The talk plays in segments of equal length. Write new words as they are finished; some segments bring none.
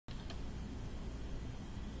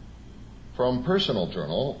From Personal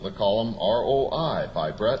Journal, the column ROI by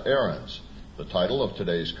Brett Ahrens. The title of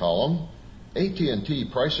today's column, AT&T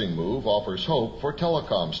pricing move offers hope for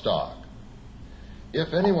telecom stock.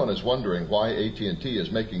 If anyone is wondering why AT&T is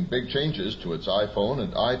making big changes to its iPhone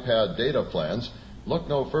and iPad data plans, look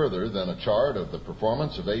no further than a chart of the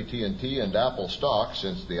performance of AT&T and Apple stock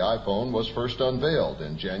since the iPhone was first unveiled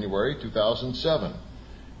in January 2007.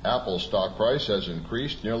 Apple's stock price has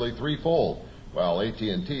increased nearly threefold, while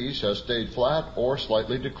AT&T's has stayed flat or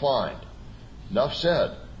slightly declined. Enough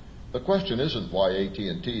said. The question isn't why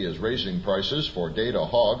AT&T is raising prices for data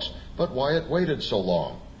hogs, but why it waited so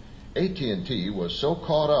long. AT&T was so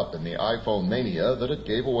caught up in the iPhone mania that it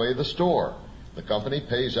gave away the store. The company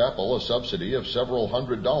pays Apple a subsidy of several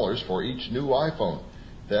 $100s for each new iPhone.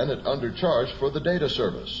 Then it undercharged for the data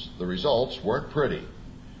service. The results weren't pretty.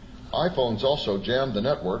 iPhones also jammed the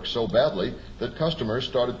network so badly that customers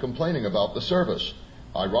started complaining about the service.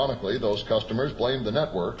 Ironically, those customers blamed the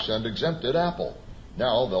networks and exempted Apple.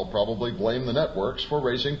 Now they'll probably blame the networks for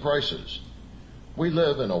raising prices. We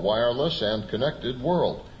live in a wireless and connected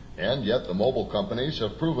world, and yet the mobile companies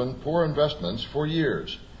have proven poor investments for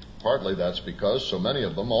years. Partly that's because so many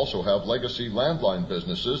of them also have legacy landline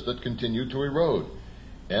businesses that continue to erode.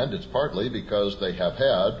 And it's partly because they have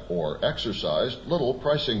had, or exercised, little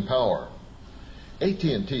pricing power.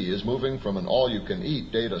 AT&T is moving from an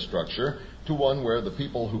all-you-can-eat data structure to one where the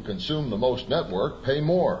people who consume the most network pay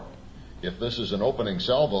more. If this is an opening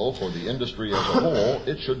salvo for the industry as a whole,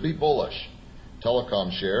 it should be bullish.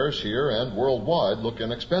 Telecom shares here and worldwide look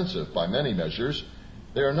inexpensive by many measures.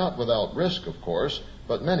 They are not without risk, of course,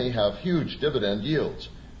 but many have huge dividend yields.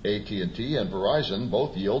 AT&T and Verizon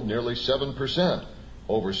both yield nearly 7%.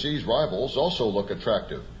 Overseas rivals also look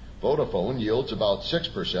attractive. Vodafone yields about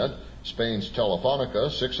 6%, Spain's Telefonica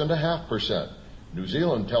 6.5%. New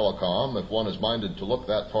Zealand Telecom, if one is minded to look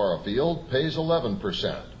that far afield, pays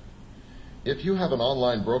 11%. If you have an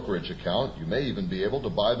online brokerage account, you may even be able to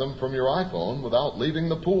buy them from your iPhone without leaving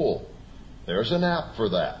the pool. There's an app for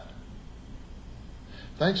that.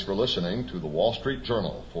 Thanks for listening to the Wall Street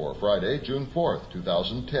Journal for Friday, June 4th,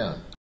 2010.